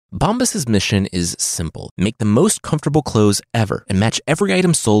Bombas' mission is simple. Make the most comfortable clothes ever and match every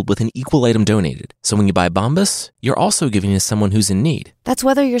item sold with an equal item donated. So when you buy Bombas, you're also giving to someone who's in need. That's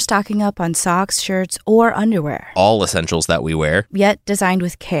whether you're stocking up on socks, shirts, or underwear. All essentials that we wear. Yet designed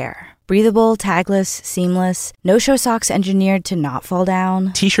with care. Breathable, tagless, seamless, no-show socks engineered to not fall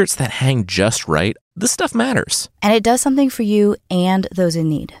down. T-shirts that hang just right. This stuff matters. And it does something for you and those in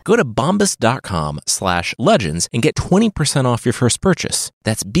need. Go to bombas.com/legends and get 20% off your first purchase.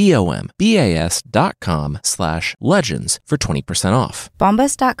 That's bombas.com/legends for 20% off.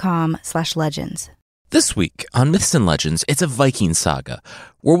 bombas.com/legends. This week on Myths and Legends, it's a Viking saga,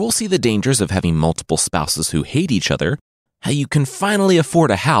 where we'll see the dangers of having multiple spouses who hate each other, how you can finally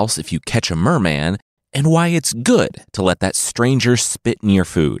afford a house if you catch a merman, and why it's good to let that stranger spit in your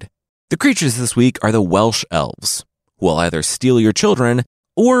food. The creatures this week are the Welsh elves, who will either steal your children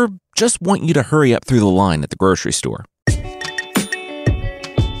or just want you to hurry up through the line at the grocery store.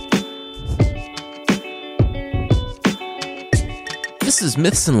 This is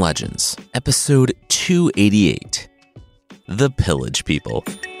Myths and Legends, episode 288, The Pillage People.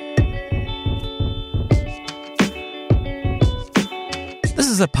 This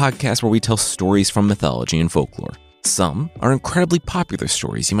is a podcast where we tell stories from mythology and folklore. Some are incredibly popular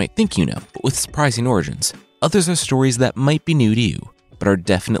stories you might think you know, but with surprising origins. Others are stories that might be new to you, but are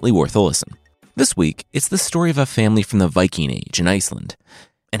definitely worth a listen. This week, it's the story of a family from the Viking Age in Iceland,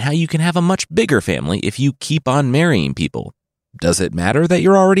 and how you can have a much bigger family if you keep on marrying people. Does it matter that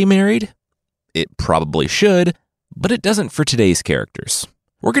you're already married? It probably should, but it doesn't for today's characters.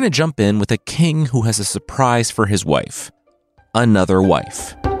 We're going to jump in with a king who has a surprise for his wife. Another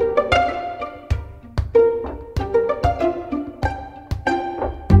wife.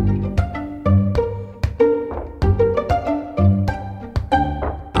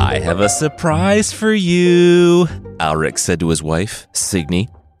 I have a surprise for you, Alric said to his wife, Signy.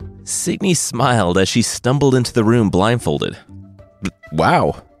 Signy smiled as she stumbled into the room blindfolded.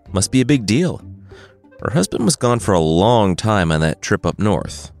 Wow, must be a big deal. Her husband was gone for a long time on that trip up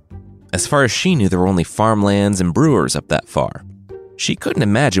north. As far as she knew, there were only farmlands and brewers up that far. She couldn't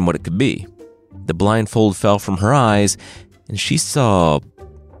imagine what it could be. The blindfold fell from her eyes, and she saw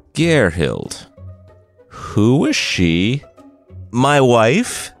Gerhild. Who was she? My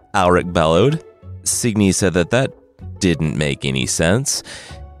wife, Alric bellowed. Signy said that didn't make any sense.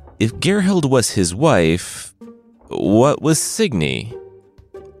 If Gerhild was his wife, what was Signy?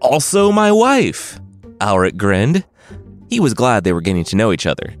 Also my wife, Alric grinned. He was glad they were getting to know each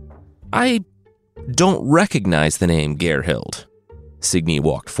other. I don't recognize the name Gerhild. Signy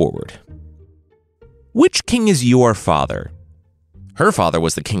walked forward. Which king is your father? Her father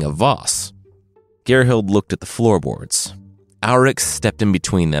was the king of Voss. Gerhild looked at the floorboards. Alric stepped in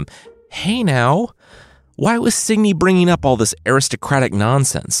between them. Hey now, why was Signy bringing up all this aristocratic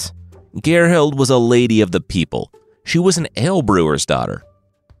nonsense? Gerhild was a lady of the people. She was an ale brewer's daughter.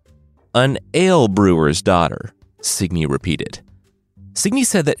 An ale brewer's daughter, Signy repeated. Signy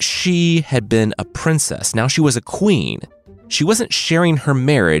said that she had been a princess. Now she was a queen. She wasn't sharing her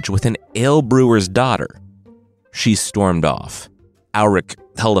marriage with an ale brewer's daughter. She stormed off. Alric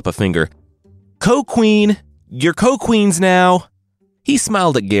held up a finger. Co-queen! You're co-queens now! He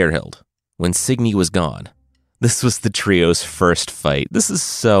smiled at Gerhild when Signy was gone. This was the trio's first fight. This is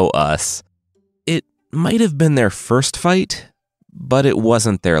so us. It might have been their first fight, but it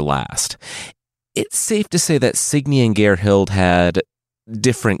wasn't their last. It's safe to say that Signy and Gerhild had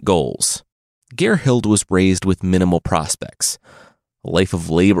different goals. Gerhild was raised with minimal prospects, a life of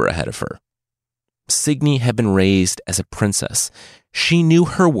labor ahead of her. Signy had been raised as a princess. She knew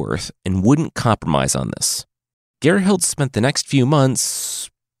her worth and wouldn't compromise on this. Gerhild spent the next few months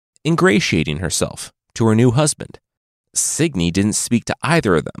ingratiating herself to her new husband. Signy didn't speak to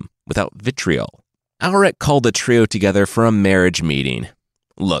either of them without vitriol. Alric called the trio together for a marriage meeting.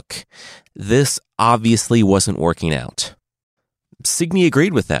 Look, this obviously wasn't working out. Signy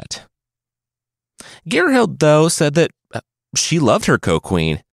agreed with that. Gerhild, though, said that she loved her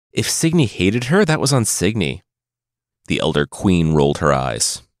co-queen. If Signy hated her, that was on Signy. The elder queen rolled her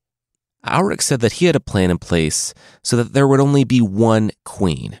eyes. Alric said that he had a plan in place so that there would only be one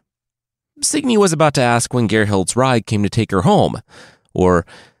queen. Signy was about to ask when Gerhild's ride came to take her home. Or,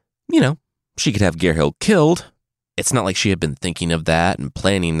 she could have Gerhild killed. It's not like she had been thinking of that and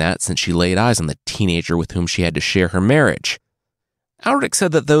planning that since she laid eyes on the teenager with whom she had to share her marriage. Alric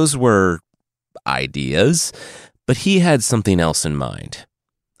said that those were ideas, but he had something else in mind.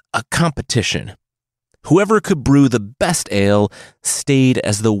 A competition. Whoever could brew the best ale stayed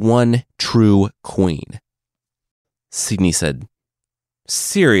as the one true queen. Signy said,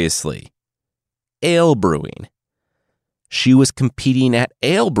 Seriously, ale brewing. she was competing at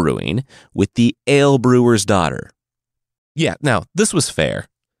ale brewing with the ale brewer's daughter. Yeah, now, this was fair.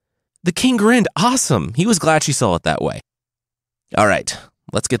 The king grinned. Awesome. He was glad she saw it that way. All right,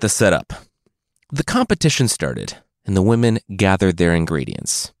 let's get this set up. The competition started, and the women gathered their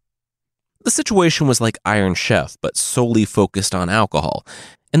ingredients. The situation was like Iron Chef, but solely focused on alcohol,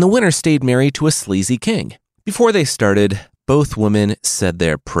 and the winner stayed married to a sleazy king. Before they started, both women said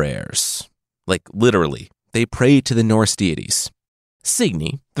their prayers. Like, literally, they prayed to the Norse deities.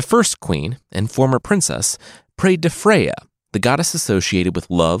 Signy, the first queen and former princess, prayed to Freya, the goddess associated with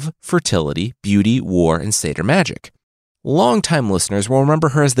love, fertility, beauty, war, and satyr magic. Longtime listeners will remember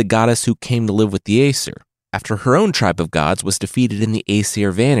her as the goddess who came to live with the Aesir, after her own tribe of gods was defeated in the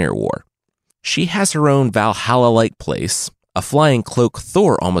Aesir-Vanir War. She has her own Valhalla-like place, a flying cloak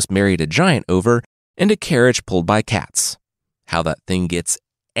Thor almost married a giant over, and a carriage pulled by cats. How that thing gets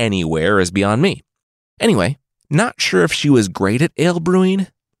anywhere is beyond me. Anyway, not sure if she was great at ale brewing,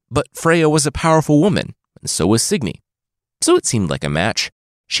 but Freya was a powerful woman, and so was Signy. So it seemed like a match.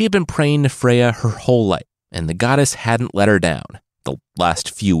 She had been praying to Freya her whole life, and the goddess hadn't let her down, the last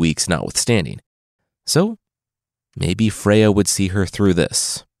few weeks notwithstanding. So maybe Freya would see her through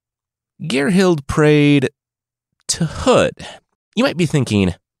this. Gerhild prayed to Hood. You might be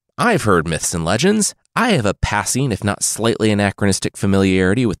thinking, I've heard myths and legends. I have a passing, if not slightly anachronistic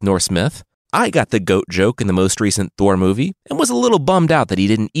familiarity with Norse myth. I got the goat joke in the most recent Thor movie and was a little bummed out that he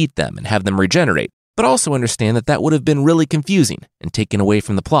didn't eat them and have them regenerate, but also understand that that would have been really confusing and taken away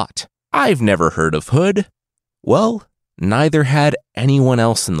from the plot. I've never heard of Hood. Well, neither had anyone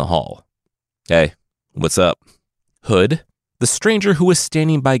else in the hall. Hey, what's up? Hood, the stranger who was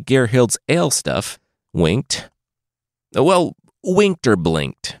standing by Gerhild's ale stuff, winked. Well, winked or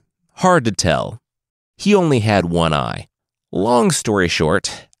blinked. Hard to tell. He only had one eye. Long story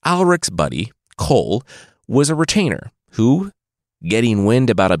short, Alric's buddy, Cole, was a retainer who, getting wind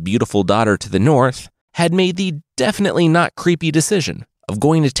about a beautiful daughter to the north, had made the definitely not creepy decision of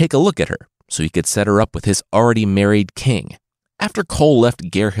going to take a look at her so he could set her up with his already married king. After Cole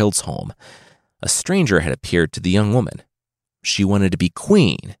left Gerhild's home, a stranger had appeared to the young woman. She wanted to be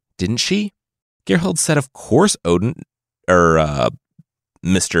queen, didn't she? Gerhild said, of course, Mr.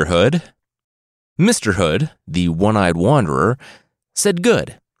 Hood. Mr. Hood, the one-eyed wanderer, said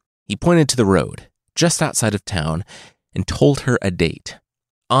good. He pointed to the road, just outside of town, and told her a date.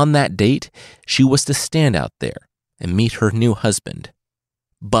 On that date, she was to stand out there and meet her new husband.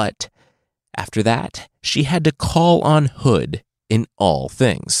 But after that, she had to call on Hood in all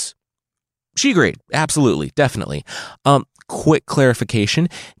things. She agreed. Absolutely. Definitely. Quick clarification.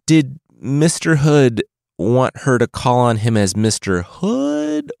 Did Mr. Hood want her to call on him as Mr.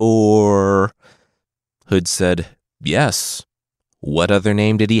 Hood, or... Hood said, yes. What other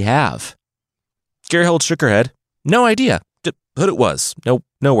name did he have? Gerhild shook her head. No idea. Hood it was. No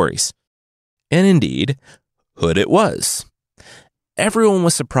worries. And indeed, Hood it was. Everyone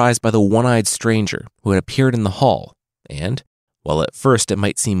was surprised by the one-eyed stranger who had appeared in the hall, and, while at first it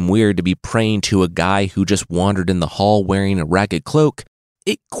might seem weird to be praying to a guy who just wandered in the hall wearing a ragged cloak,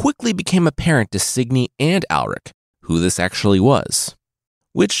 it quickly became apparent to Signy and Alric who this actually was,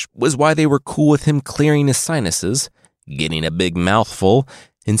 which was why they were cool with him clearing his sinuses, getting a big mouthful,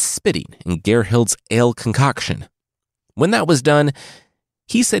 and spitting in Gerhild's ale concoction. When that was done,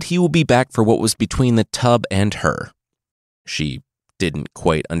 he said he would be back for what was between the tub and her. She didn't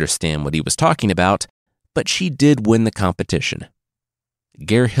quite understand what he was talking about, but she did win the competition.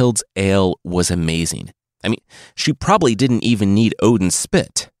 Gerhild's ale was amazing. I mean, she probably didn't even need Odin's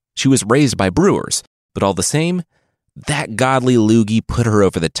spit. She was raised by brewers, but all the same, that godly loogie put her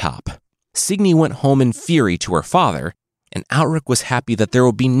over the top. Signy went home in fury to her father, and Alric was happy that there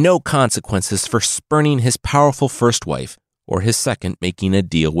would be no consequences for spurning his powerful first wife, or his second making a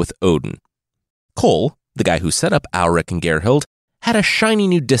deal with Odin. Cole, the guy who set up Alric and Gerhild, had a shiny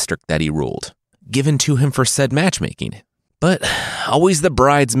new district that he ruled, given to him for said matchmaking. But always the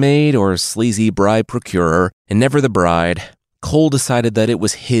bridesmaid or sleazy bride procurer, and never the bride, Cole decided that it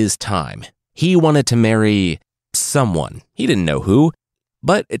was his time. He wanted to marry someone. He didn't know who,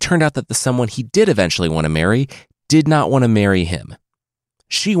 but it turned out that the someone he did eventually want to marry did not want to marry him.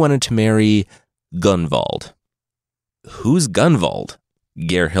 She wanted to marry Gunvald. Who's Gunvald?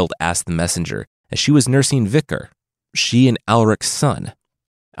 Gerhild asked the messenger as she was nursing Vikar, she and Alric's son.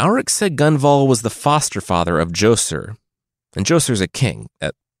 Alric said Gunvald was the foster father of Josur, and Josur's a king.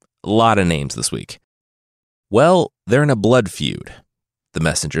 A lot of names this week. Well, they're in a blood feud, the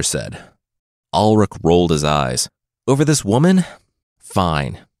messenger said. Alric rolled his eyes. Over this woman?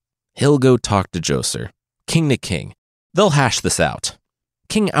 Fine. He'll go talk to Josur, king to king. They'll hash this out.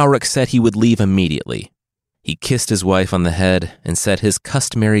 King Alric said he would leave immediately. He kissed his wife on the head and said his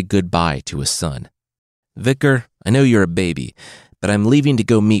customary goodbye to his son. Vicar, I know you're a baby, but I'm leaving to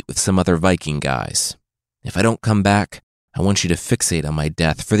go meet with some other Viking guys. If I don't come back, I want you to fixate on my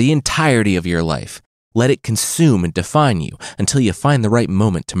death for the entirety of your life. Let it consume and define you until you find the right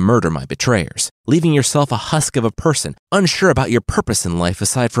moment to murder my betrayers, leaving yourself a husk of a person, unsure about your purpose in life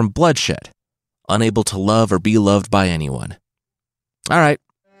aside from bloodshed, unable to love or be loved by anyone. All right,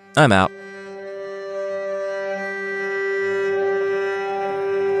 I'm out.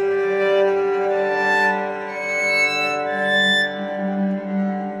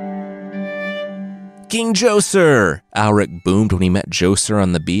 King Josur! Alric boomed when he met Josur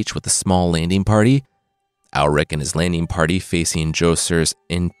on the beach with a small landing party. Alric and his landing party facing Josur's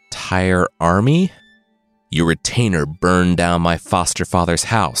entire army? Your retainer burned down my foster father's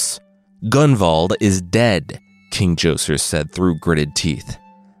house. Gunvald is dead, King Josur said through gritted teeth.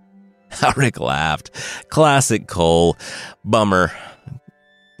 Alric laughed. Classic Cole. Bummer.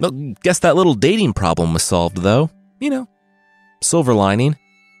 Well, guess that little dating problem was solved, though. You know, silver lining.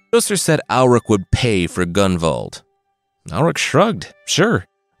 Josur said Alric would pay for Gunvald. Alric shrugged. Sure.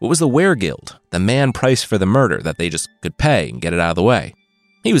 What was the Weregild? The man price for the murder that they just could pay and get it out of the way.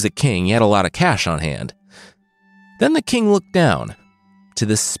 He was a king. He had a lot of cash on hand. Then the king looked down to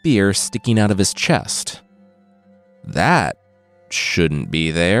the spear sticking out of his chest. That shouldn't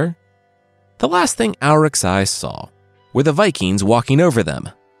be there. The last thing Alric's eyes saw were the Vikings walking over them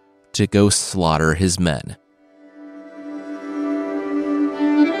to go slaughter his men.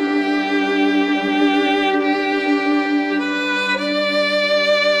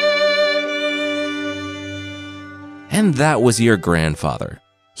 And that was your grandfather.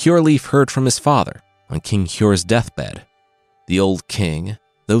 Hjorleif heard from his father on King Hjor's deathbed. The old king,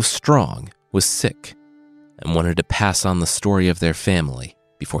 though strong, was sick and wanted to pass on the story of their family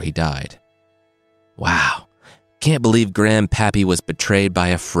before he died. Wow, can't believe Grandpappy was betrayed by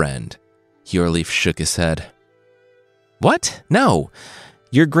a friend. Hjorleif shook his head. What? No,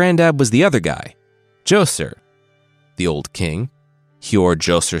 your granddad was the other guy, Josur. The old king, Hjor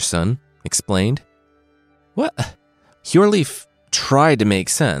Josurson, explained. What? Hjorleif tried to make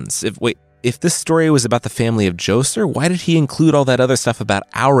sense. If this story was about the family of Josur, why did he include all that other stuff about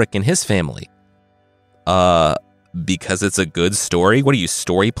Alric and his family? Because it's a good story? What are you,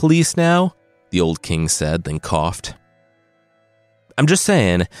 story police now? The old king said, then coughed. I'm just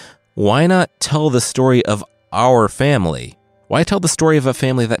saying, why not tell the story of our family? Why tell the story of a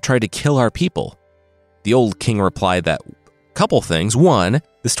family that tried to kill our people? The old king replied that couple things. One,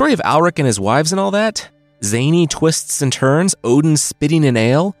 the story of Alric and his wives and all that, zany twists and turns, Odin spitting in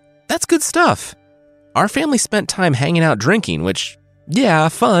ale, that's good stuff. Our family spent time hanging out drinking, which, yeah,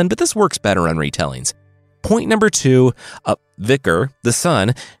 fun, but this works better on retellings. Point number 2, Vicar, the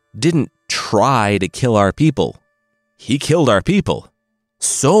son, didn't try to kill our people. He killed our people.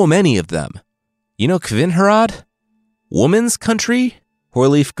 So many of them. You know Kvinharad? Woman's country?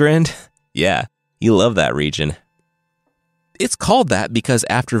 Hjorleif grinned. Yeah, you love that region. It's called that because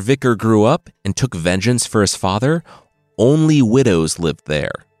after Vicar grew up and took vengeance for his father, only widows lived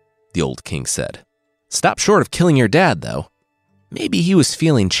there, the old king said. Stop short of killing your dad, though. Maybe he was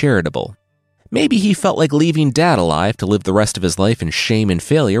feeling charitable. Maybe he felt like leaving dad alive to live the rest of his life in shame and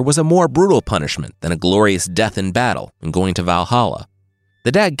failure was a more brutal punishment than a glorious death in battle and going to Valhalla.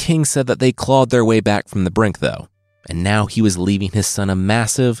 The dad king said that they clawed their way back from the brink, though, and now he was leaving his son a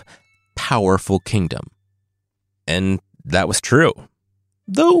massive, powerful kingdom. And that was true.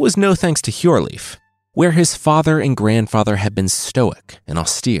 Though it was no thanks to Hjorleif. Where his father and grandfather had been stoic and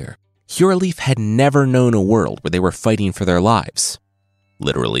austere, Hjorleif had never known a world where they were fighting for their lives,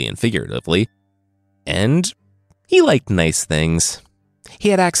 literally and figuratively. And he liked nice things. He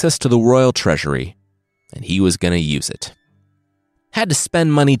had access to the royal treasury, and he was going to use it. Had to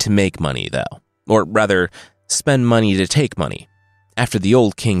spend money to make money, though. Or rather, spend money to take money. After the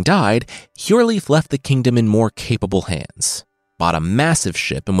old king died, Hjorleif left the kingdom in more capable hands, bought a massive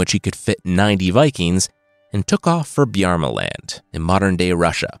ship in which he could fit 90 Vikings, and took off for Bjarmaland in modern-day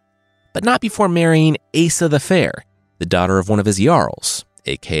Russia. But not before marrying Asa the Fair, the daughter of one of his jarls,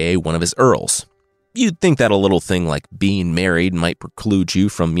 aka one of his earls. You'd think that a little thing like being married might preclude you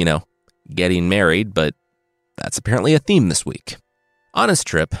from, getting married, but that's apparently a theme this week. On his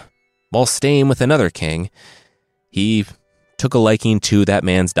trip, while staying with another king, he took a liking to that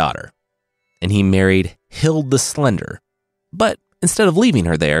man's daughter, and he married Hild the Slender. But instead of leaving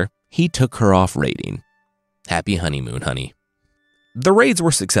her there, he took her off raiding. Happy honeymoon, honey. The raids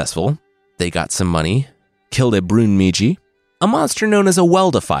were successful. They got some money, killed a Brunmiji, a monster known as a well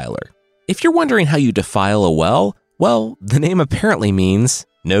defiler. If you're wondering how you defile a well, the name apparently means,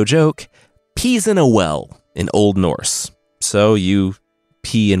 no joke, peas in a well. in Old Norse, so you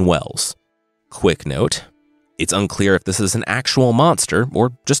pee in wells. Quick note, it's unclear if this is an actual monster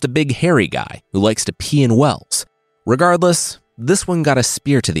or just a big hairy guy who likes to pee in wells. Regardless, this one got a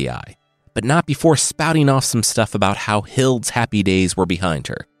spear to the eye, but not before spouting off some stuff about how Hild's happy days were behind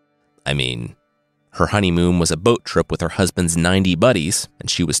her. I mean, her honeymoon was a boat trip with her husband's 90 buddies, and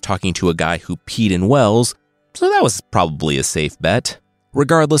she was talking to a guy who peed in wells, so that was probably a safe bet.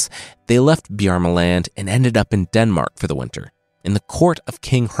 Regardless, they left Bjarmaland and ended up in Denmark for the winter, in the court of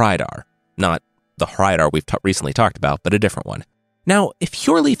King Hreidar. Not the Hreidar we've recently talked about, but a different one. Now, if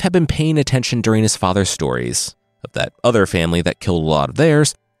Hjorleif had been paying attention during his father's stories of that other family that killed a lot of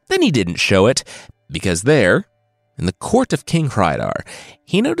theirs, then he didn't show it, because there, in the court of King Hreidar,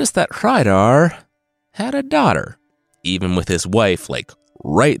 he noticed that Hreidar had a daughter. Even with his wife,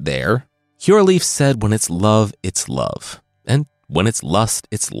 right there, Hjorleif said when it's love, and when it's lust,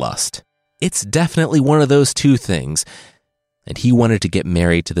 it's lust. It's definitely one of those two things, and he wanted to get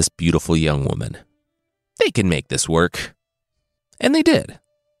married to this beautiful young woman. They can make this work. And they did,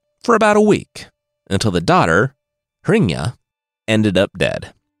 for about a week, until the daughter, Hringa, ended up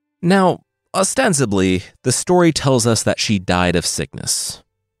dead. Now, ostensibly, the story tells us that she died of sickness.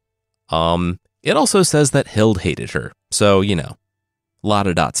 It also says that Hild hated her, so, a lot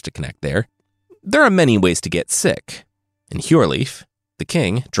of dots to connect there. There are many ways to get sick, and Hjorleif, the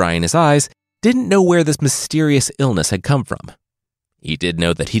king, drying his eyes, didn't know where this mysterious illness had come from. He did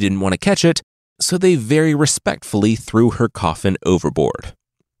know that he didn't want to catch it, so they very respectfully threw her coffin overboard.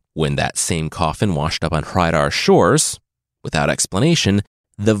 When that same coffin washed up on Hreidar's shores, without explanation,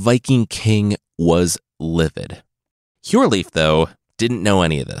 the Viking king was livid. Hjorleif, though, didn't know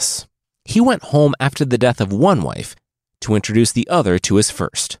any of this. He went home after the death of one wife to introduce the other to his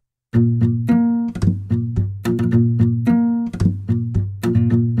first.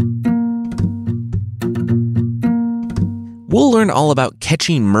 We'll learn all about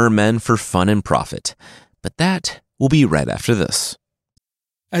catching mermen for fun and profit, but that will be right after this.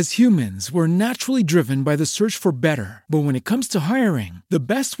 As humans, we're naturally driven by the search for better. But when it comes to hiring, the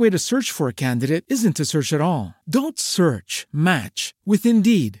best way to search for a candidate isn't to search at all. Don't search, match with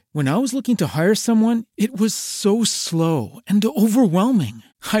Indeed. When I was looking to hire someone, it was so slow and overwhelming.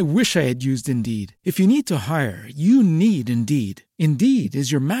 I wish I had used Indeed. If you need to hire, you need Indeed. Indeed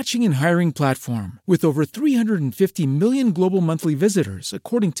is your matching and hiring platform with over 350 million global monthly visitors,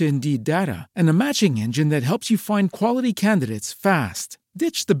 according to Indeed data, and a matching engine that helps you find quality candidates fast.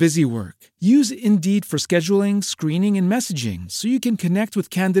 Ditch the busy work. Use Indeed for scheduling, screening, and messaging so you can connect with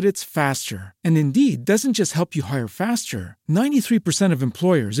candidates faster. And Indeed doesn't just help you hire faster. 93% of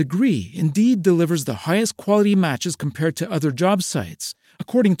employers agree Indeed delivers the highest quality matches compared to other job sites,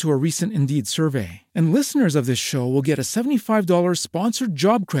 according to a recent Indeed survey. And listeners of this show will get a $75 sponsored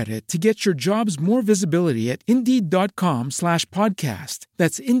job credit to get your jobs more visibility at Indeed.com/podcast.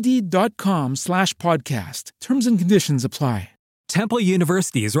 That's Indeed.com/podcast. Terms and conditions apply. Temple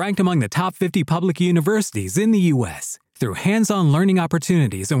University is ranked among the top 50 public universities in the U.S. Through hands-on learning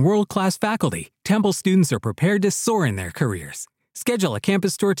opportunities and world-class faculty, Temple students are prepared to soar in their careers. Schedule a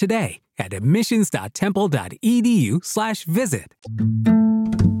campus tour today at admissions.temple.edu/visit.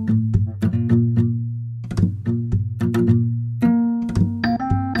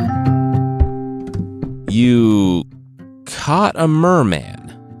 You caught a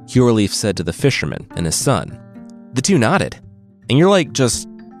merman, Hjorleif said to the fisherman and his son. The two nodded. And you're just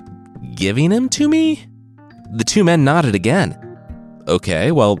giving him to me? The two men nodded again.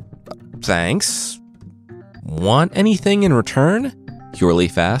 Okay, well, thanks. Want anything in return?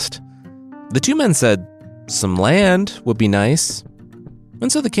 Hjorleif asked. The two men said some land would be nice. And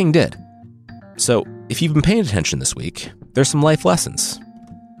so the king did. So, if you've been paying attention this week, there's some life lessons.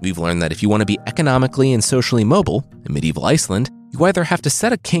 We've learned that if you want to be economically and socially mobile in medieval Iceland, you either have to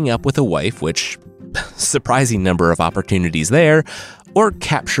set a king up with a wife, which surprising number of opportunities there, or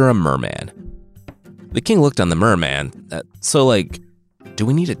capture a merman. The king looked on the merman. Do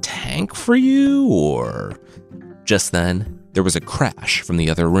we need a tank for you, or? Just then, there was a crash from the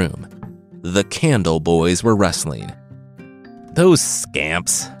other room. The Candle Boys were wrestling. Those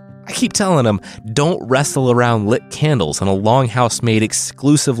scamps. I keep telling them, don't wrestle around lit candles in a longhouse made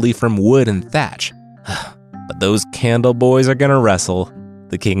exclusively from wood and thatch. But those Candle Boys are gonna wrestle,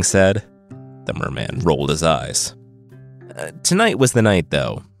 the king said. The merman rolled his eyes. Tonight was the night,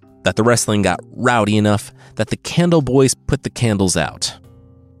 though, that the wrestling got rowdy enough that the Candle Boys put the candles out.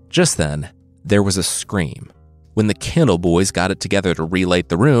 Just then, there was a scream. When the Candle Boys got it together to relight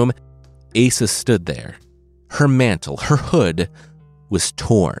the room, Asa stood there. Her mantle, her hood, was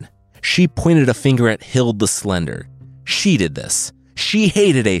torn. She pointed a finger at Hild the Slender. She did this. She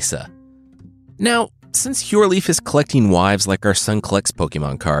hated Asa. Now, since Hjorleif is collecting wives like our son collects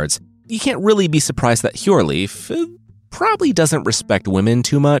Pokemon cards, you can't really be surprised that Hjorleif probably doesn't respect women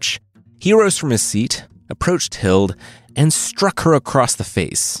too much. He rose from his seat, approached Hild, and struck her across the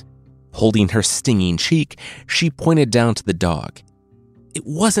face. Holding her stinging cheek, she pointed down to the dog. It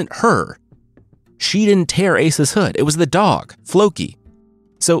wasn't her. She didn't tear Asa's hood. It was the dog, Floki.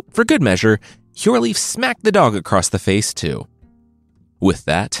 So, for good measure, Hjorleif smacked the dog across the face, too. With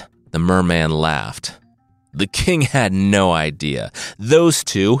that, the merman laughed. The king had no idea. Those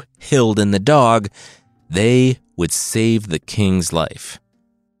two, Hild and the dog, they would save the king's life.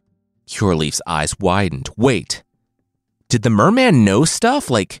 Hjorleif's eyes widened. Wait, did the merman know stuff?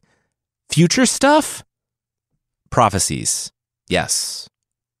 Like, future stuff? Prophecies. Yes,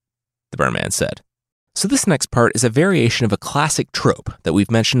 the merman said. So this next part is a variation of a classic trope that we've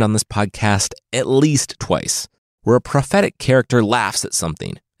mentioned on this podcast at least twice, where a prophetic character laughs at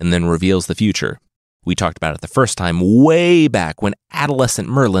something and then reveals the future. We talked about it the first time way back when adolescent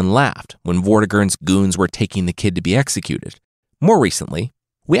Merlin laughed when Vortigern's goons were taking the kid to be executed. More recently,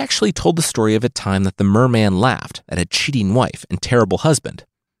 we actually told the story of a time that the merman laughed at a cheating wife and terrible husband.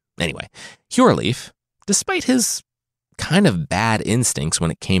 Anyway, Hjorleif, despite his kind of bad instincts when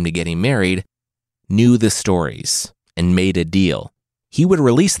it came to getting married, knew the stories and made a deal. He would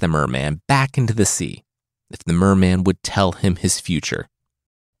release the merman back into the sea if the merman would tell him his future.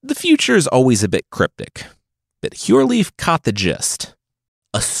 The future is always a bit cryptic, but Hjorleif caught the gist.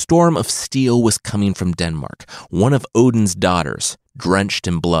 A storm of steel was coming from Denmark, one of Odin's daughters, drenched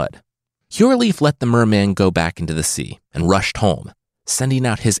in blood. Hjorleif let the merman go back into the sea and rushed home, sending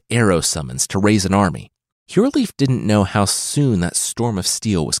out his arrow summons to raise an army. Hjorleif didn't know how soon that storm of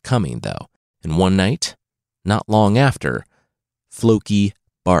steel was coming, though, and one night, not long after, Floki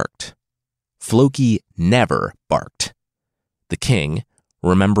barked. Floki never barked. The king,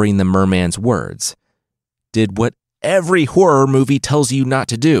 remembering the merman's words, did what every horror movie tells you not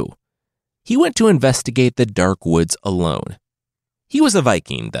to do. He went to investigate the dark woods alone. He was a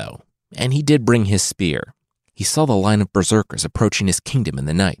Viking, though, and he did bring his spear. He saw the line of berserkers approaching his kingdom in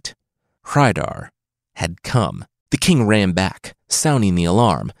the night. Hreidar had come. The king ran back, sounding the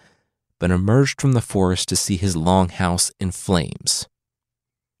alarm, but emerged from the forest to see his longhouse in flames.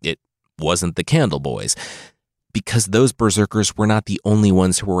 It wasn't the Candle Boys, because those berserkers were not the only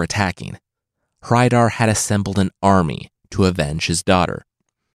ones who were attacking. Hreidar had assembled an army to avenge his daughter.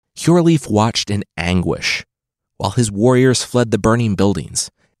 Hjorleif watched in anguish while his warriors fled the burning buildings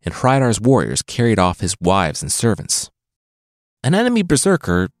and Hreidar's warriors carried off his wives and servants. An enemy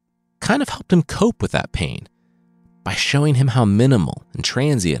berserker kind of helped him cope with that pain by showing him how minimal and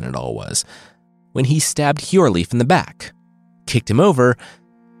transient it all was when he stabbed Hjorleif in the back, kicked him over,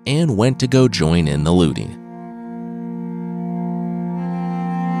 and went to go join in the looting.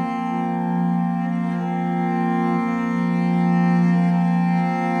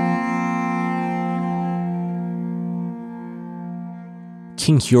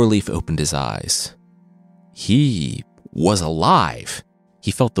 King Hjorleif opened his eyes. He was alive.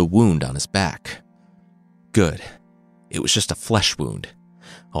 He felt the wound on his back. Good. It was just a flesh wound.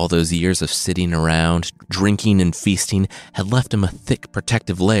 All those years of sitting around, drinking and feasting had left him a thick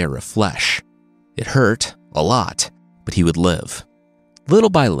protective layer of flesh. It hurt a lot, but he would live. Little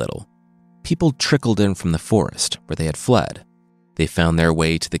by little, people trickled in from the forest where they had fled. They found their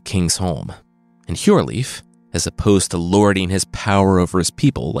way to the king's home, and Hjorleif, as opposed to lording his power over his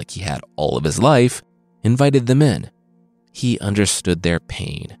people like he had all of his life, invited them in. He understood their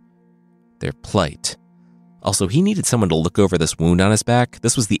pain, their plight. Also, he needed someone to look over this wound on his back.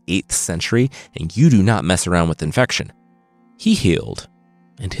 This was the 8th century, and you do not mess around with infection. He healed,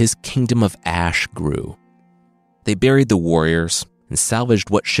 and his kingdom of ash grew. They buried the warriors and salvaged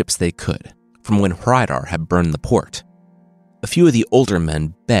what ships they could from when Hreidar had burned the port. A few of the older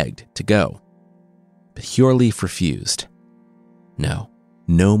men begged to go, but Hjorleif refused.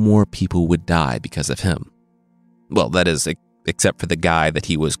 No more people would die because of him. Well, that is, except for the guy that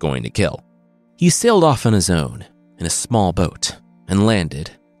he was going to kill. He sailed off on his own in a small boat and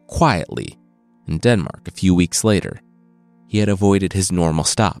landed, quietly, in Denmark a few weeks later. He had avoided his normal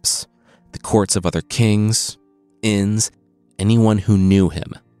stops, the courts of other kings, inns, anyone who knew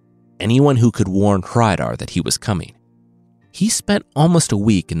him, anyone who could warn Hreidar that he was coming. He spent almost a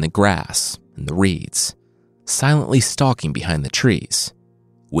week in the grass and the reeds, silently stalking behind the trees,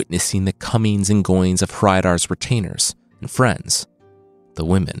 witnessing the comings and goings of Hreidar's retainers and friends, the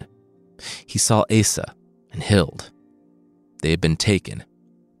women. He saw Asa and Hild. They had been taken.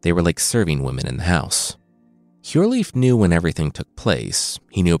 They were like serving women in the house. Hjorleif knew when everything took place.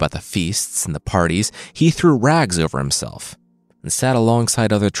 He knew about the feasts and the parties. He threw rags over himself and sat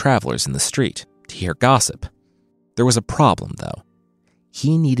alongside other travelers in the street, to hear gossip. There was a problem, though.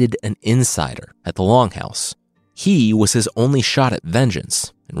 He needed an insider at the Longhouse. He was his only shot at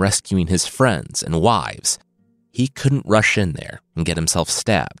vengeance and rescuing his friends and wives. He couldn't rush in there and get himself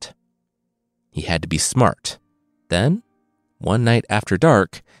stabbed. He had to be smart. Then, one night after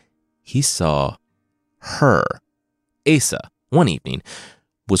dark, he saw her. Asa, one evening,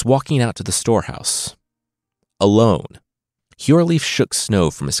 was walking out to the storehouse. Alone. Hjorleif shook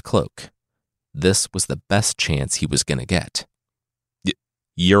snow from his cloak. This was the best chance he was going to get.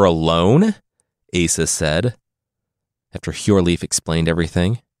 You're alone? Asa said, after Hjorleif explained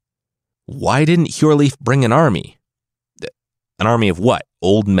everything. Why didn't Hjorleif bring an army? An army of what?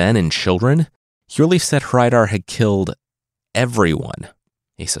 Old men and children? Hjorleif said Hreidar had killed everyone.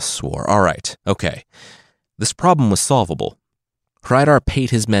 Asa swore. All right, okay. This problem was solvable. Hreidar paid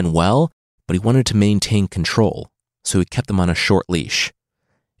his men well, but he wanted to maintain control, so he kept them on a short leash.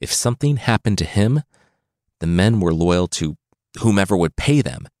 If something happened to him, the men were loyal to whomever would pay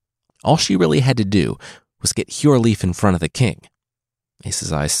them. All she really had to do was get Hjorleif in front of the king.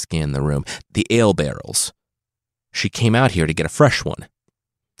 Asa's eyes scanned the room. The ale barrels. She came out here to get a fresh one.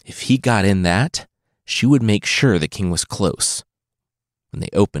 If he got in that, she would make sure the king was close. When they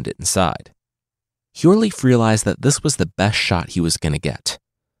opened it inside, Hjorleif realized that this was the best shot he was going to get.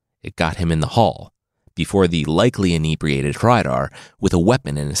 It got him in the hall, before the likely inebriated Hreidar with a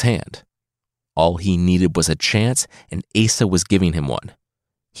weapon in his hand. All he needed was a chance, and Asa was giving him one.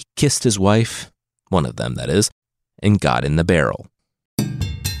 He kissed his wife, one of them that is, and got in the barrel.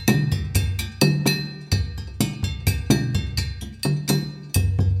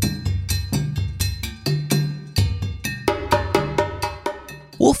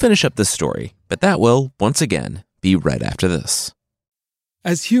 We'll finish up this story, but that will, once again, be right after this.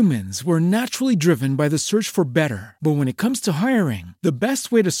 As humans, we're naturally driven by the search for better. But when it comes to hiring, the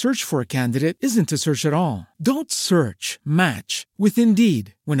best way to search for a candidate isn't to search at all. Don't search, match with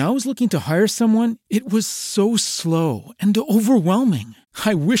Indeed. When I was looking to hire someone, it was so slow and overwhelming.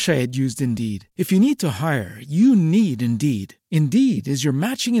 I wish I had used Indeed. If you need to hire, you need Indeed. Indeed is your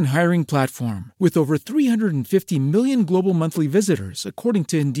matching and hiring platform with over 350 million global monthly visitors, according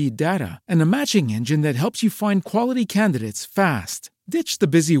to Indeed data, and a matching engine that helps you find quality candidates fast. Ditch the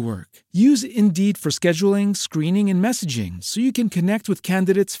busy work. Use Indeed for scheduling, screening, and messaging so you can connect with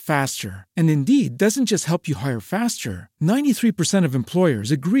candidates faster. And Indeed doesn't just help you hire faster. 93% of employers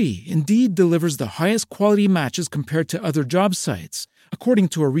agree Indeed delivers the highest quality matches compared to other job sites, according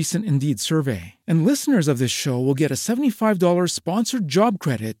to a recent Indeed survey. And listeners of this show will get a $75 sponsored job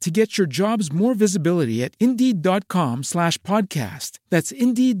credit to get your jobs more visibility at Indeed.com/podcast. That's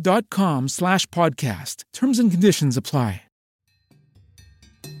Indeed.com/podcast. Terms and conditions apply.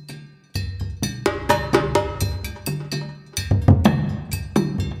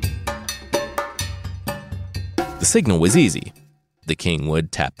 The signal was easy. The king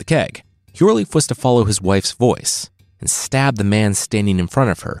would tap the keg. Hjorleif was to follow his wife's voice and stab the man standing in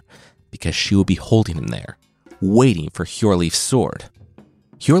front of her because she would be holding him there, waiting for Hjorleif's sword.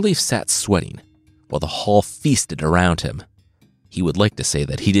 Hjorleif sat sweating while the hall feasted around him. He would like to say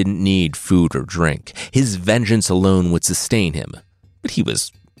that he didn't need food or drink. His vengeance alone would sustain him. But he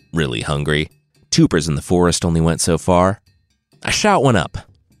was really hungry. Tupers in the forest only went so far. A shout went up.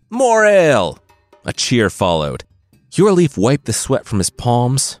 More ale! A cheer followed. Hjorleif wiped the sweat from his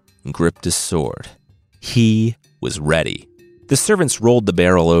palms and gripped his sword. He was ready. The servants rolled the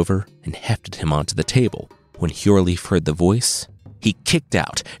barrel over and hefted him onto the table. When Hjorleif heard the voice, he kicked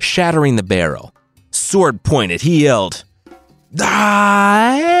out, shattering the barrel. Sword pointed, he yelled,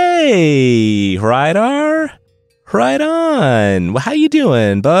 "Ah, hey, Hreidar? Right on. How you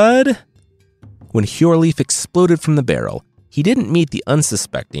doing, bud?" When Hjorleif exploded from the barrel, he didn't meet the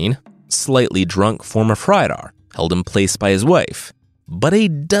unsuspecting, slightly drunk form of Hreidar, held in place by his wife, but a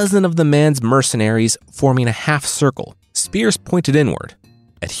dozen of the man's mercenaries forming a half circle, spears pointed inward,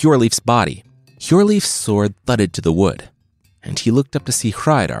 at Hjorleif's body. Hjorleif's sword thudded to the wood, and he looked up to see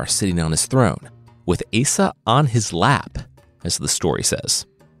Hreidar sitting on his throne, with Asa on his lap, as the story says.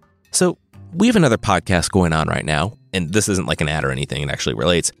 So, we have another podcast going on right now, and this isn't like an ad or anything, it actually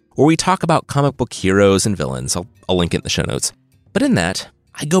relates, where we talk about comic book heroes and villains. I'll link it in the show notes. But in that,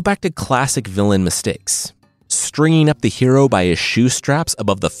 I go back to classic villain mistakes. Stringing up the hero by his shoe straps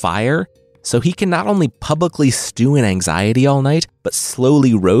above the fire so he can not only publicly stew in anxiety all night, but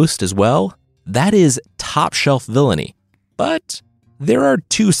slowly roast as well. That is top shelf villainy. But there are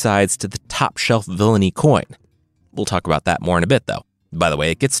two sides to the top shelf villainy coin. We'll talk about that more in a bit though. By the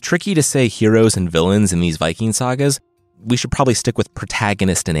way, it gets tricky to say heroes and villains in these Viking sagas. We should probably stick with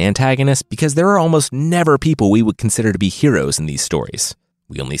protagonist and antagonist because there are almost never people we would consider to be heroes in these stories.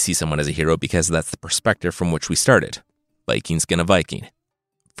 We only see someone as a hero because that's the perspective from which we started. Viking's gonna Viking.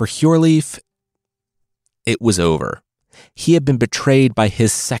 For Hjorleif, it was over. He had been betrayed by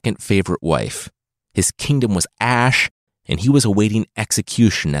his second favorite wife. His kingdom was ash, and he was awaiting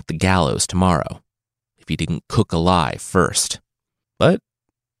execution at the gallows tomorrow, if he didn't cook alive first. But,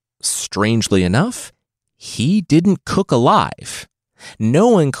 strangely enough, he didn't cook alive. No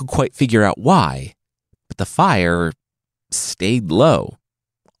one could quite figure out why, but the fire stayed low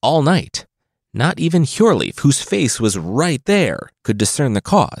all night. Not even Hjorleif, whose face was right there, could discern the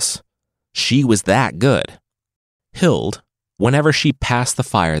cause. She was that good. Hild, whenever she passed the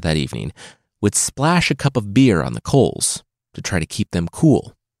fire that evening, would splash a cup of beer on the coals to try to keep them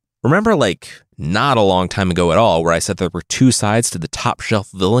cool. Remember, not a long time ago at all, where I said there were two sides to the top shelf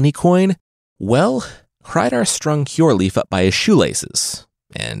villainy coin? Well, Hreidar strung Hjorleif up by his shoelaces,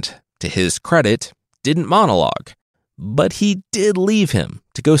 and, to his credit, didn't monologue. But he did leave him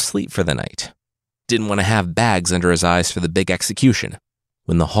to go sleep for the night. Didn't want to have bags under his eyes for the big execution.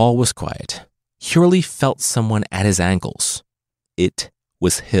 When the hall was quiet, Hjorleif felt someone at his ankles. It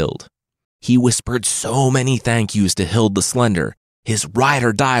was Hild. He whispered so many thank yous to Hild the Slender, his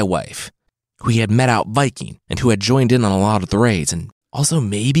ride-or-die wife, who he had met out Viking and who had joined in on a lot of the raids and also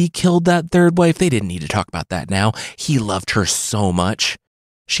maybe killed that third wife. They didn't need to talk about that now. He loved her so much.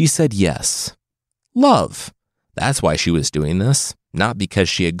 She said yes. Love. That's why she was doing this, not because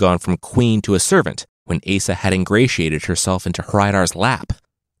she had gone from queen to a servant when Asa had ingratiated herself into Hreidar's lap.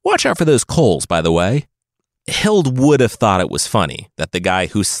 Watch out for those coals, by the way. Hild would have thought it was funny that the guy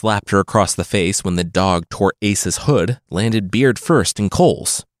who slapped her across the face when the dog tore Asa's hood landed beard first in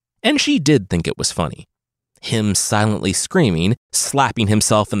coals. And she did think it was funny. Him silently screaming, slapping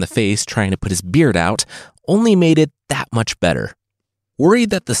himself in the face trying to put his beard out, only made it that much better. Worried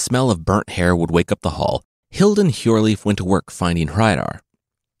that the smell of burnt hair would wake up the hall, Hild and Hjorleif went to work finding Hreidar.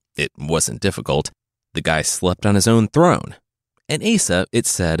 It wasn't difficult. The guy slept on his own throne. And Asa, it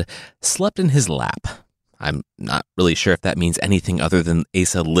said, slept in his lap. I'm not really sure if that means anything other than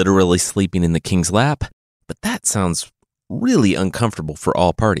Asa literally sleeping in the king's lap, but that sounds really uncomfortable for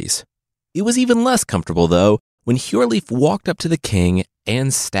all parties. It was even less comfortable, though, when Hjorleif walked up to the king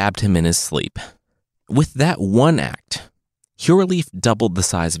and stabbed him in his sleep. With that one act, Hjorleif doubled the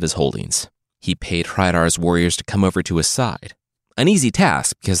size of his holdings. He paid Hreidar's warriors to come over to his side. An easy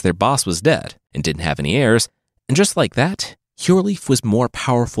task because their boss was dead and didn't have any heirs, and just like that, Hjorleif was more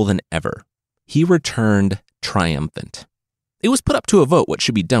powerful than ever. He returned triumphant. It was put up to a vote what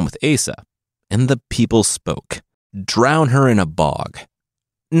should be done with Asa, and the people spoke. Drown her in a bog.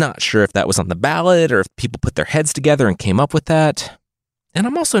 Not sure if that was on the ballot or if people put their heads together and came up with that. And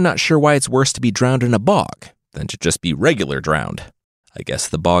I'm also not sure why it's worse to be drowned in a bog than to just be regular drowned. I guess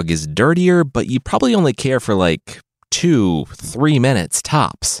the bog is dirtier, but you probably only care for 2-3 minutes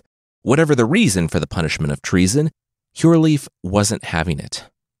tops. Whatever the reason for the punishment of treason, Hjorleif wasn't having it.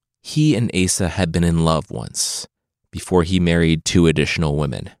 He and Asa had been in love once, before he married 2 additional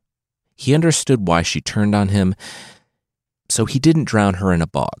women. He understood why she turned on him, so he didn't drown her in a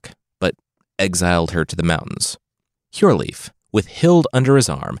bog, but exiled her to the mountains. Hjorleif, with Hild under his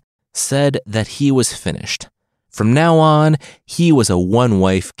arm, said that he was finished. From now on, he was a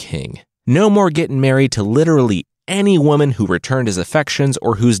one-wife king. No more getting married to literally any woman who returned his affections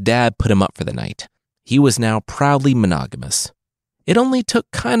or whose dad put him up for the night. He was now proudly monogamous. It only took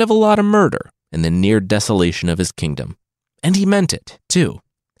kind of a lot of murder and the near desolation of his kingdom. And he meant it, too.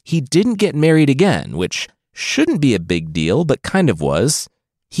 He didn't get married again, which shouldn't be a big deal, but kind of was.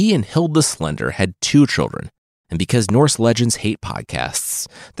 He and Hild the Slender had 2 children, and because Norse legends hate podcasts,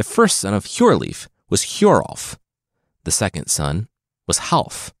 the first son of Hjorleif was Hjorolf. The second son was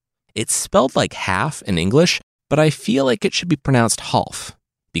Half. It's spelled like half in English, but I feel like it should be pronounced Half,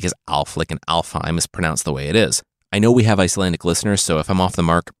 because Alf, like in Alfheim, is pronounced the way it is. I know we have Icelandic listeners, so if I'm off the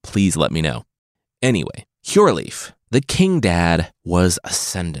mark, please let me know. Anyway, Hjorleif, the king dad, was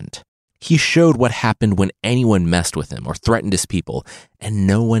ascendant. He showed what happened when anyone messed with him or threatened his people, and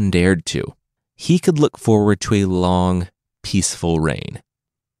no one dared to. He could look forward to a long, peaceful reign.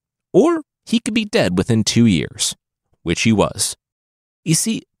 Or he could be dead within 2 years, which he was. You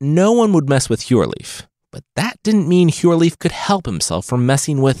see, no one would mess with Hjorleif, but that didn't mean Hjorleif could help himself from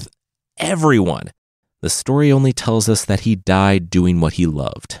messing with everyone. The story only tells us that he died doing what he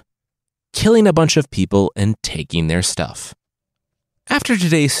loved, killing a bunch of people and taking their stuff. After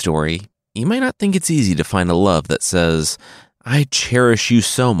today's story, you might not think it's easy to find a love that says, I cherish you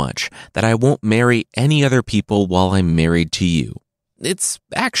so much that I won't marry any other people while I'm married to you. It's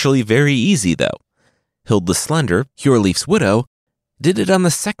actually very easy, though. Hild the Slender, Hjorleif's widow, did it on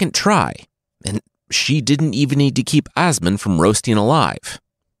the second try, and she didn't even need to keep Asmund from roasting alive.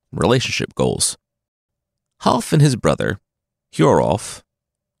 relationship goals. Half and his brother, Hjorolf,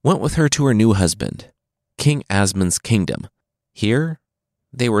 went with her to her new husband, King Asmund's kingdom. Here,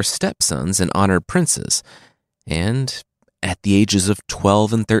 they were stepsons and honored princes, and at the ages of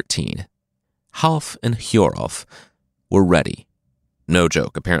 12 and 13, Half and Hjorolf were ready. No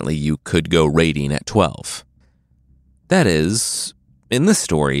joke, apparently you could go raiding at 12. That is, in this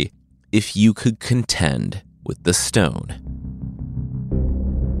story, if you could contend with the stone.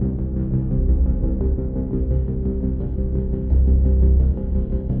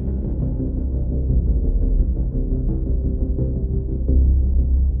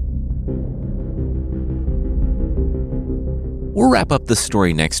 We'll wrap up the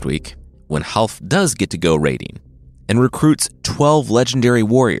story next week when Half does get to go raiding and recruits 12 legendary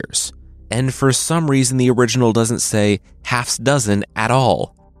warriors. And for some reason, the original doesn't say half's dozen at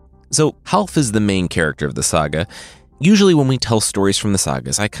all. So Half is the main character of the saga. Usually when we tell stories from the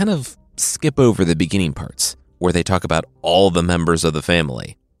sagas, I kind of skip over the beginning parts where they talk about all the members of the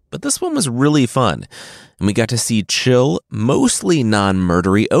family. But this one was really fun, and we got to see chill, mostly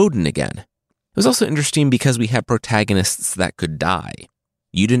non-murdery Odin again. It was also interesting because we had protagonists that could die.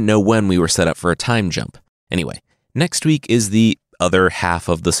 You didn't know when we were set up for a time jump. Anyway, next week is the other half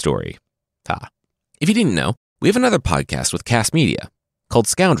of the story. If you didn't know, we have another podcast with Cast Media called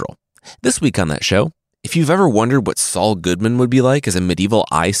Scoundrel. This week on that show, if you've ever wondered what Saul Goodman would be like as a medieval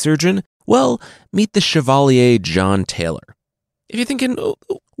eye surgeon, well, meet the Chevalier John Taylor. If you're thinking,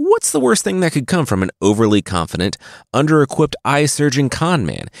 what's the worst thing that could come from an overly confident, under-equipped eye surgeon con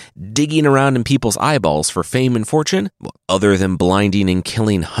man digging around in people's eyeballs for fame and fortune? Well, other than blinding and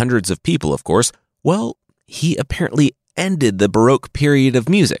killing hundreds of people, of course. Well, he apparently ended the Baroque period of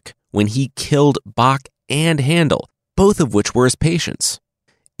music when he killed Bach and Handel, both of which were his patients.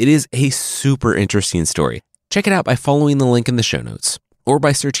 It is a super interesting story. Check it out by following the link in the show notes or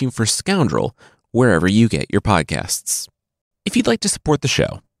by searching for Scoundrel wherever you get your podcasts. If you'd like to support the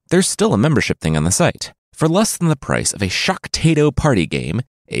show, there's still a membership thing on the site. For less than the price of a Shocktato party game,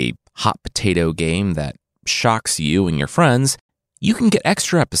 a hot potato game that shocks you and your friends, you can get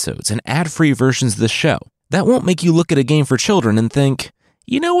extra episodes and ad-free versions of the show that won't make you look at a game for children and think,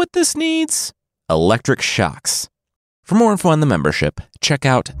 you know what this needs? Electric shocks. For more info on the membership, check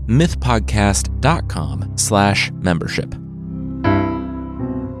out mythpodcast.com/membership.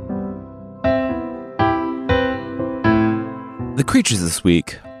 The creatures this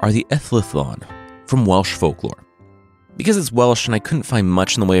week are the Ellyllon from Welsh folklore. Because it's Welsh and I couldn't find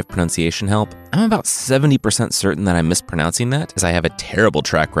much in the way of pronunciation help, I'm about 70% certain that I'm mispronouncing that, as I have a terrible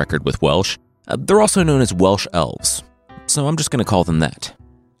track record with Welsh. They're also known as Welsh elves, so I'm just going to call them that.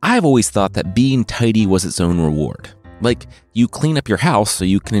 I've always thought that being tidy was its own reward. Like, you clean up your house so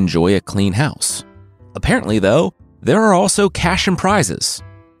you can enjoy a clean house. Apparently, though, there are also cash and prizes.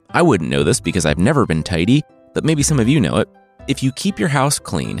 I wouldn't know this because I've never been tidy, but maybe some of you know it. If you keep your house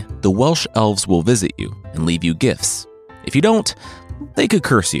clean, the Welsh elves will visit you and leave you gifts. If you don't, they could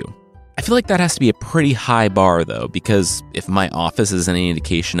curse you. I feel like that has to be a pretty high bar, though, because if my office is any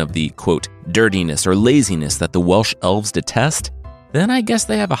indication of the, quote, dirtiness or laziness that the Welsh elves detest, then I guess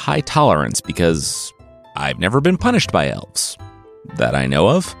they have a high tolerance because I've never been punished by elves that I know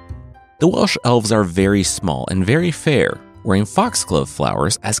of. The Welsh elves are very small and very fair, wearing foxglove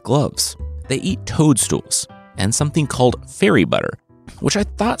flowers as gloves. They eat toadstools and something called fairy butter, which I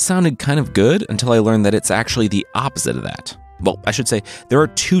thought sounded kind of good until I learned that it's actually the opposite of that. Well, I should say there are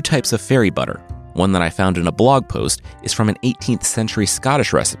two types of fairy butter. One that I found in a blog post is from an 18th century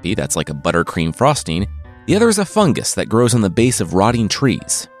Scottish recipe that's like a buttercream frosting. The other is a fungus that grows on the base of rotting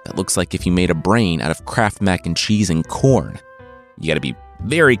trees that looks like if you made a brain out of Kraft mac and cheese and corn. You gotta be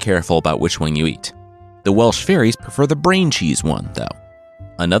very careful about which one you eat. The Welsh fairies prefer the brain cheese one, though.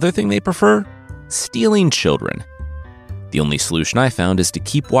 Another thing they prefer? Stealing children. The only solution I found is to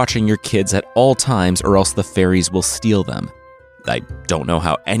keep watching your kids at all times or else the fairies will steal them. I don't know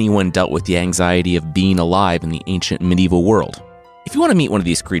how anyone dealt with the anxiety of being alive in the ancient medieval world. If you want to meet one of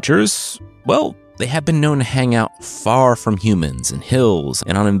these creatures, well, they have been known to hang out far from humans in hills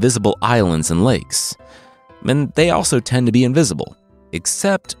and on invisible islands and lakes. And they also tend to be invisible,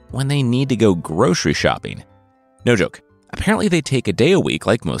 except when they need to go grocery shopping. No joke. Apparently they take a day a week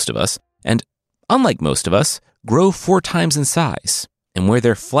like most of us, and unlike most of us, grow 4 times in size and wear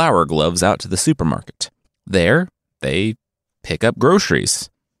their flower gloves out to the supermarket. There, they pick up groceries.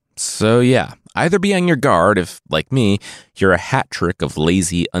 So yeah, either be on your guard if, like me, you're a hat trick of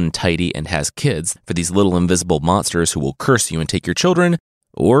lazy, untidy, and has kids for these little invisible monsters who will curse you and take your children,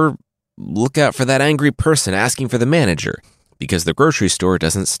 or look out for that angry person asking for the manager because the grocery store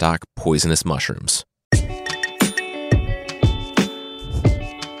doesn't stock poisonous mushrooms.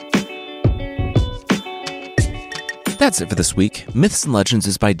 That's it for this week. Myths and Legends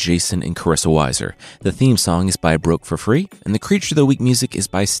is by Jason and Carissa Weiser. The theme song is by Broke for Free, and the Creature of the Week music is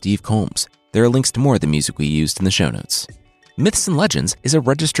by Steve Combs. There are links to more of the music we used in the show notes. Myths and Legends is a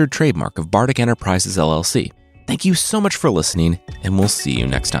registered trademark of Bardic Enterprises, LLC. Thank you so much for listening, and we'll see you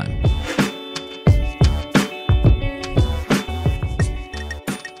next time.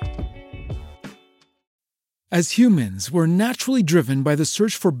 As humans, we're naturally driven by the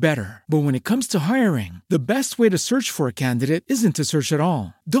search for better. But when it comes to hiring, the best way to search for a candidate isn't to search at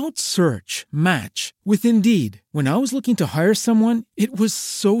all. Don't search, match with Indeed. When I was looking to hire someone, it was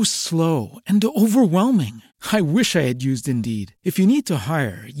so slow and overwhelming. I wish I had used Indeed. If you need to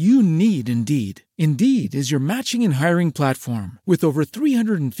hire, you need Indeed. Indeed is your matching and hiring platform with over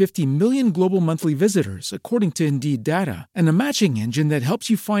 350 million global monthly visitors, according to Indeed data, and a matching engine that helps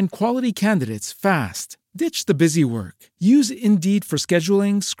you find quality candidates fast. Ditch the busy work. Use Indeed for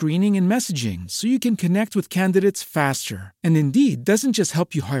scheduling, screening, and messaging so you can connect with candidates faster. And Indeed doesn't just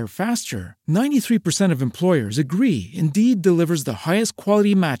help you hire faster. 93% of employers agree Indeed delivers the highest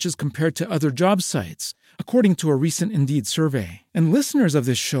quality matches compared to other job sites, according to a recent Indeed survey. And listeners of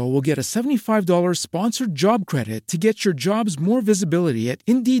this show will get a $75 sponsored job credit to get your jobs more visibility at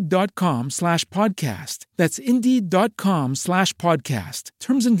Indeed.com/podcast. That's Indeed.com/podcast.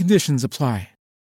 Terms and conditions apply.